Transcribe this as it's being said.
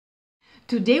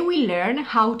Today we learn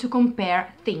how to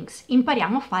compare things.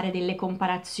 Impariamo a fare delle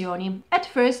comparazioni. At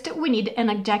first we need an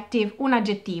adjective, un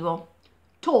aggettivo.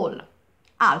 Tall,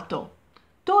 alto.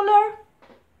 Taller,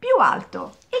 più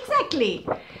alto. Exactly.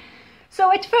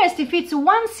 So at first, if it's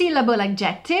one syllable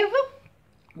adjective,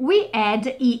 we add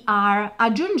er,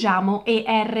 aggiungiamo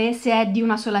er se è di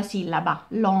una sola sillaba.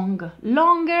 Long,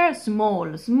 longer,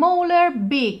 small, smaller,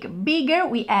 big, bigger.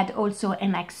 We add also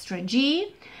an extra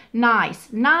g. Nice,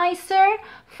 nicer,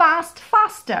 fast,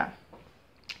 faster.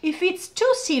 If it's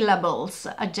two syllables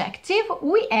adjective,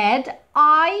 we add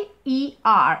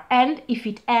IER, and if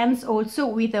it ends also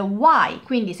with a Y,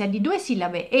 quindi se è di due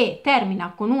sillabe e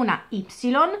termina con una Y,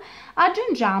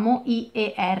 aggiungiamo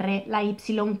IER, la Y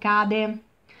cade.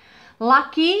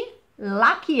 Lucky,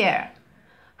 luckier.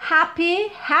 Happy,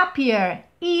 happier.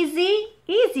 Easy,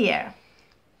 easier.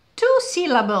 Two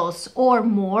syllables or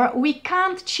more, we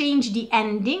can't change the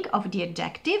ending of the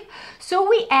adjective, so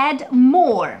we add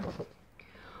more.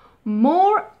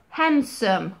 More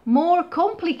handsome, more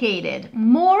complicated,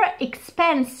 more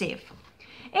expensive.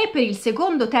 E per il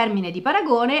secondo termine di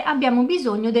paragone abbiamo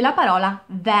bisogno della parola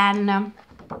than.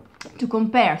 To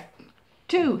compare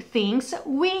two things,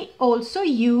 we also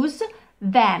use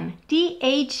than,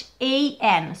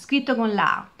 T-H-A-N, scritto con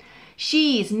la A.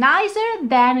 She is nicer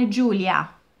than Julia.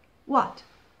 What?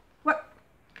 What?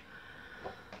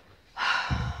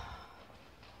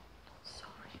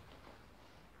 Sorry.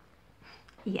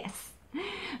 Yes.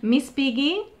 Miss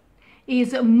Piggy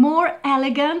is more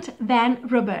elegant than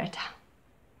Roberta.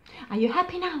 Are you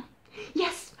happy now?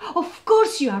 Yes, of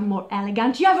course you are more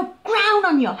elegant. You have a crown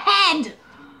on your head.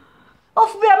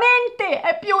 Ovviamente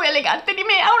è più elegante di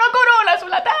me, ha una corona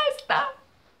sulla testa.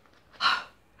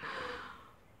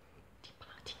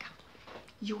 Antipatica.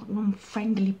 You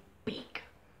non-friendly pig.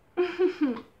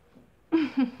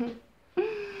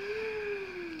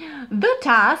 The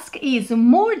task is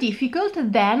more difficult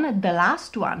than the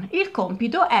last one. Il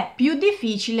compito è più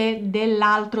difficile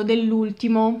dell'altro,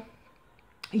 dell'ultimo.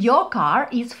 Your car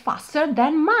is faster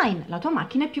than mine. La tua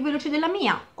macchina è più veloce della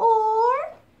mia.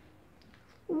 Or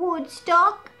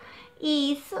Woodstock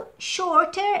is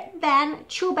shorter than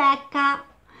Chewbacca.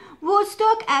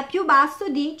 Woodstock è più basso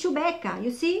di Chewbacca.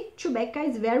 You see? Chewbacca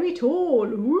is very tall.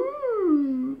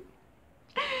 Woo!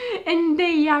 And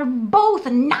they are both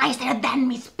nicer than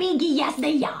Miss Piggy. Yes,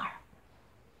 they are.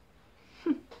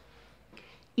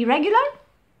 Irregular?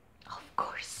 Of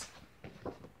course.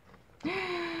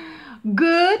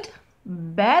 Good,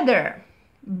 better.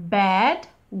 Bad,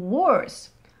 worse.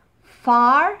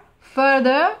 Far,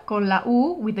 further, con la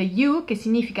U, with the U, che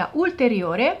significa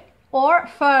ulteriore, or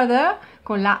further,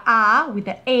 con la A, with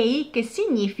the A, che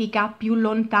significa più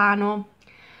lontano.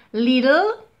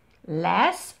 Little,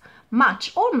 less,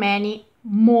 much or many,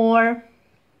 more.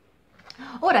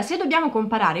 Ora, se dobbiamo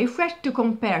comparare, if we have to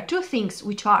compare two things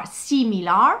which are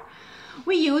similar,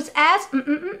 we use as.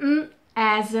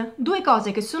 Due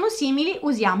cose che sono simili,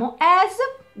 usiamo as.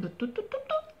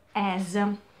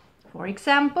 For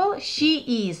example,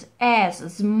 she is as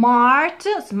smart.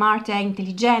 Smart è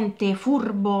intelligente,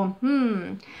 furbo.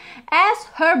 As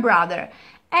her brother.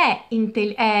 È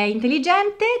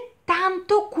intelligente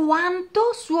tanto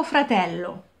quanto suo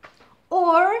fratello.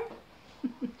 Or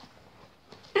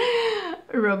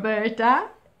Roberta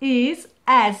is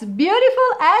as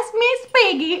beautiful as Miss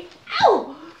Piggy.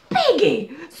 Ow! Piggy!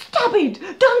 Stop it!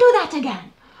 Don't do that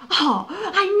again! Oh,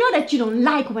 I know that you don't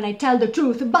like when I tell the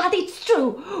truth, but it's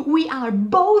true. We are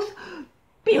both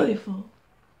beautiful.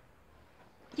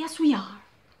 Yes, we are.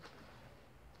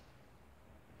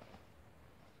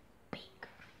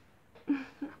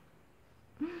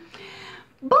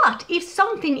 But if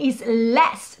something is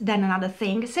less than another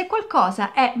thing, se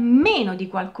qualcosa è meno di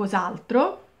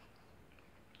qualcos'altro,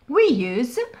 we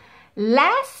use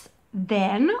less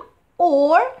than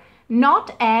or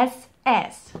not as.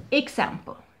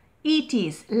 Example, it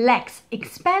is less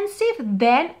expensive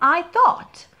than I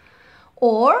thought.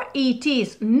 Or it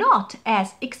is not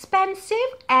as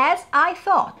expensive as I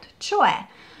thought. Cioè,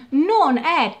 non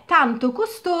è tanto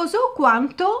costoso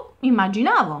quanto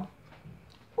immaginavo.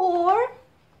 Or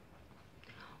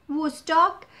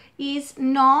Woodstock is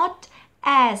not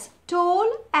as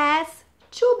tall as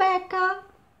Chewbacca.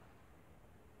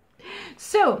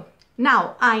 So,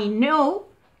 now I know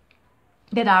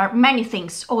there are many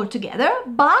things all together,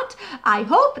 but I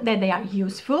hope that they are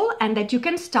useful and that you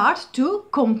can start to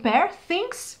compare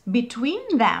things between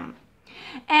them.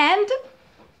 And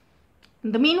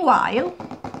in the meanwhile,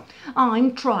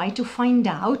 I'm trying to find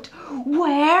out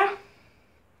where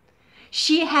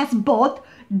she has bought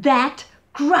that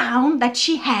crown that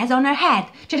she has on her head.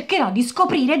 Cercherò di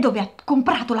scoprire dove ha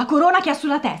comprato la corona che ha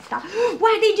sulla testa.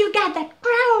 Where did you get that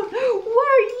crown?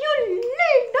 Where you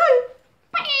little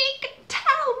pig?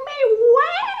 Tell me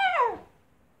where.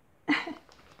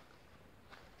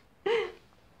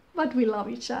 But we love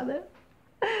each other.